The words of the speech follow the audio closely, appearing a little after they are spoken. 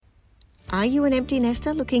Are you an empty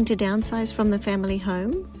nester looking to downsize from the family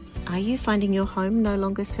home? Are you finding your home no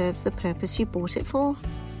longer serves the purpose you bought it for?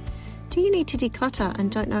 Do you need to declutter and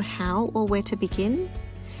don't know how or where to begin?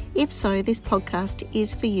 If so, this podcast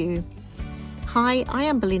is for you. Hi, I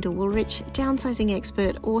am Belinda Woolrich, downsizing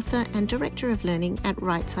expert, author and director of learning at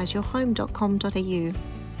rightsizyourhome.com.au.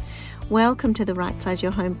 Welcome to the Right Size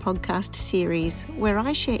Your Home podcast series, where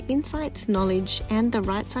I share insights, knowledge, and the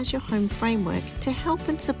Right Size Your Home framework to help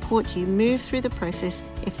and support you move through the process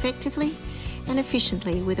effectively and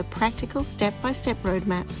efficiently with a practical step-by-step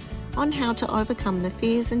roadmap on how to overcome the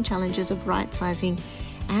fears and challenges of right-sizing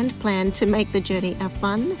and plan to make the journey a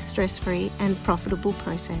fun, stress-free, and profitable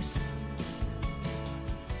process.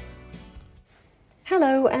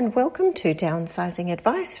 Hello and welcome to Downsizing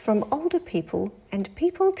Advice from older people and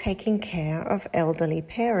people taking care of elderly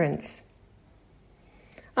parents.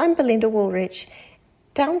 I'm Belinda Woolrich,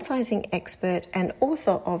 downsizing expert and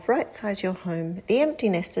author of Right Size Your Home, The Empty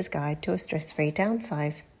Nester's Guide to a Stress-Free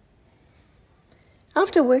Downsize.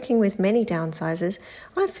 After working with many downsizers,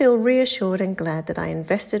 I feel reassured and glad that I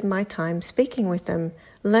invested my time speaking with them,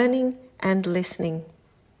 learning and listening.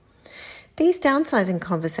 These downsizing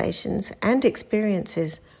conversations and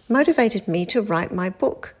experiences motivated me to write my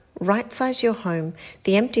book, Right Size Your Home,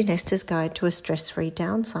 The Empty Nester's Guide to a Stress-Free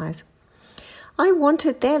Downsize. I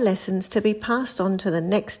wanted their lessons to be passed on to the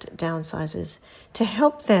next downsizers to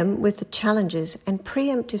help them with the challenges and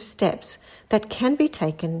preemptive steps that can be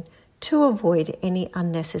taken to avoid any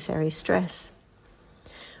unnecessary stress.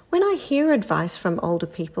 When I hear advice from older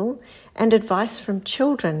people and advice from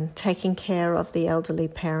children taking care of the elderly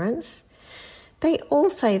parents, they all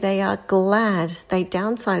say they are glad they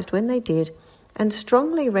downsized when they did and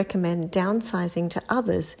strongly recommend downsizing to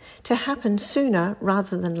others to happen sooner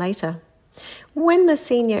rather than later, when the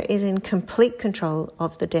senior is in complete control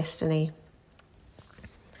of the destiny.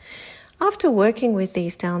 After working with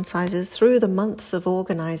these downsizers through the months of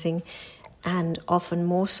organising, and often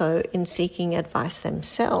more so in seeking advice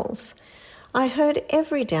themselves, I heard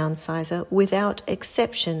every downsizer, without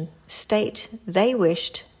exception, state they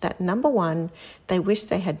wished that number one, they wished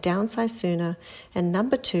they had downsized sooner, and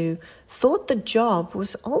number two, thought the job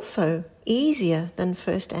was also easier than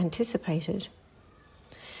first anticipated.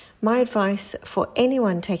 My advice for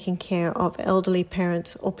anyone taking care of elderly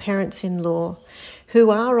parents or parents-in-law who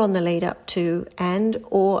are on the lead up to and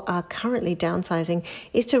or are currently downsizing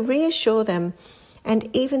is to reassure them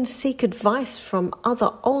and even seek advice from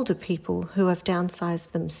other older people who have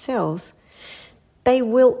downsized themselves. They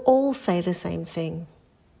will all say the same thing.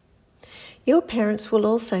 Your parents will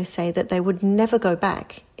also say that they would never go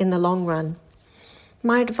back in the long run.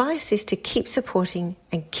 My advice is to keep supporting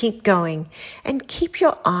and keep going and keep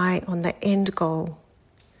your eye on the end goal.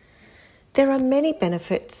 There are many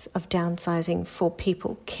benefits of downsizing for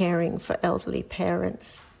people caring for elderly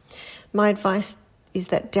parents. My advice is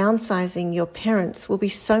that downsizing your parents will be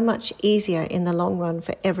so much easier in the long run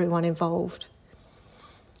for everyone involved.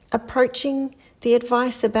 Approaching the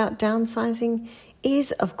advice about downsizing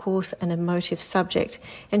is, of course, an emotive subject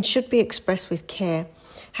and should be expressed with care.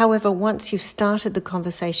 However, once you've started the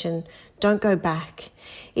conversation, don't go back.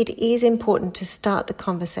 It is important to start the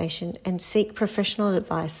conversation and seek professional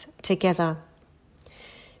advice together.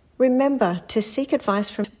 Remember to seek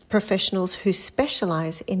advice from professionals who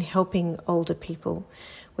specialize in helping older people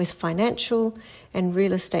with financial and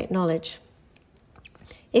real estate knowledge.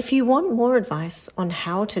 If you want more advice on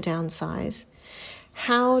how to downsize,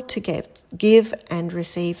 how to give and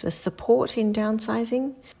receive the support in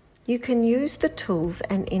downsizing, you can use the tools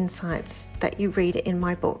and insights that you read in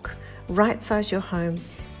my book, Right Size Your Home,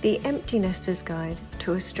 The Empty Nester's Guide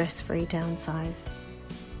to a Stress-Free Downsize.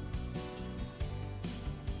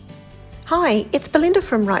 Hi, it's Belinda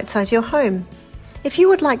from Right Size Your Home. If you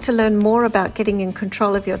would like to learn more about getting in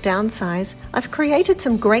control of your downsize, I've created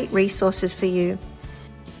some great resources for you.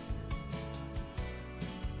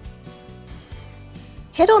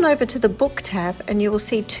 Head on over to the book tab and you will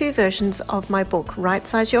see two versions of my book, Right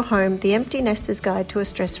Size Your Home, The Empty Nester's Guide to a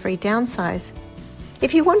Stress-Free Downsize.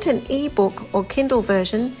 If you want an ebook or Kindle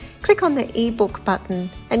version, click on the ebook button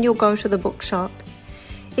and you'll go to the bookshop.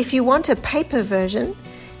 If you want a paper version,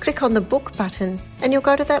 click on the book button and you'll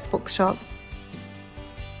go to that bookshop.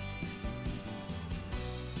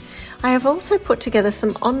 I have also put together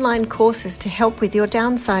some online courses to help with your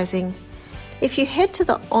downsizing. If you head to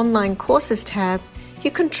the online courses tab, you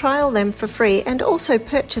can trial them for free and also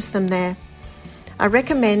purchase them there. I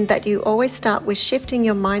recommend that you always start with shifting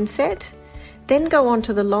your mindset, then go on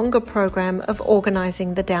to the longer program of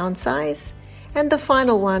organizing the downsize, and the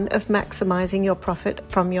final one of maximizing your profit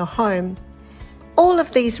from your home. All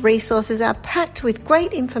of these resources are packed with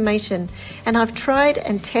great information, and I've tried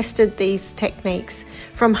and tested these techniques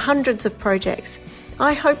from hundreds of projects.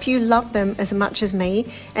 I hope you love them as much as me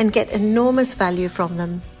and get enormous value from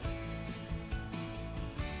them.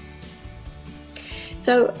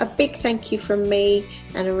 So a big thank you from me,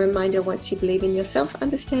 and a reminder, once you believe in yourself,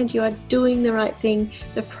 understand you are doing the right thing,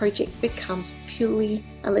 the project becomes purely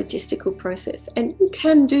a logistical process, and you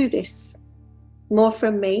can do this. More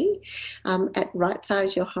from me at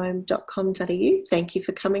rightsizeyourhome.com.au. Thank you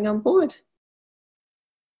for coming on board.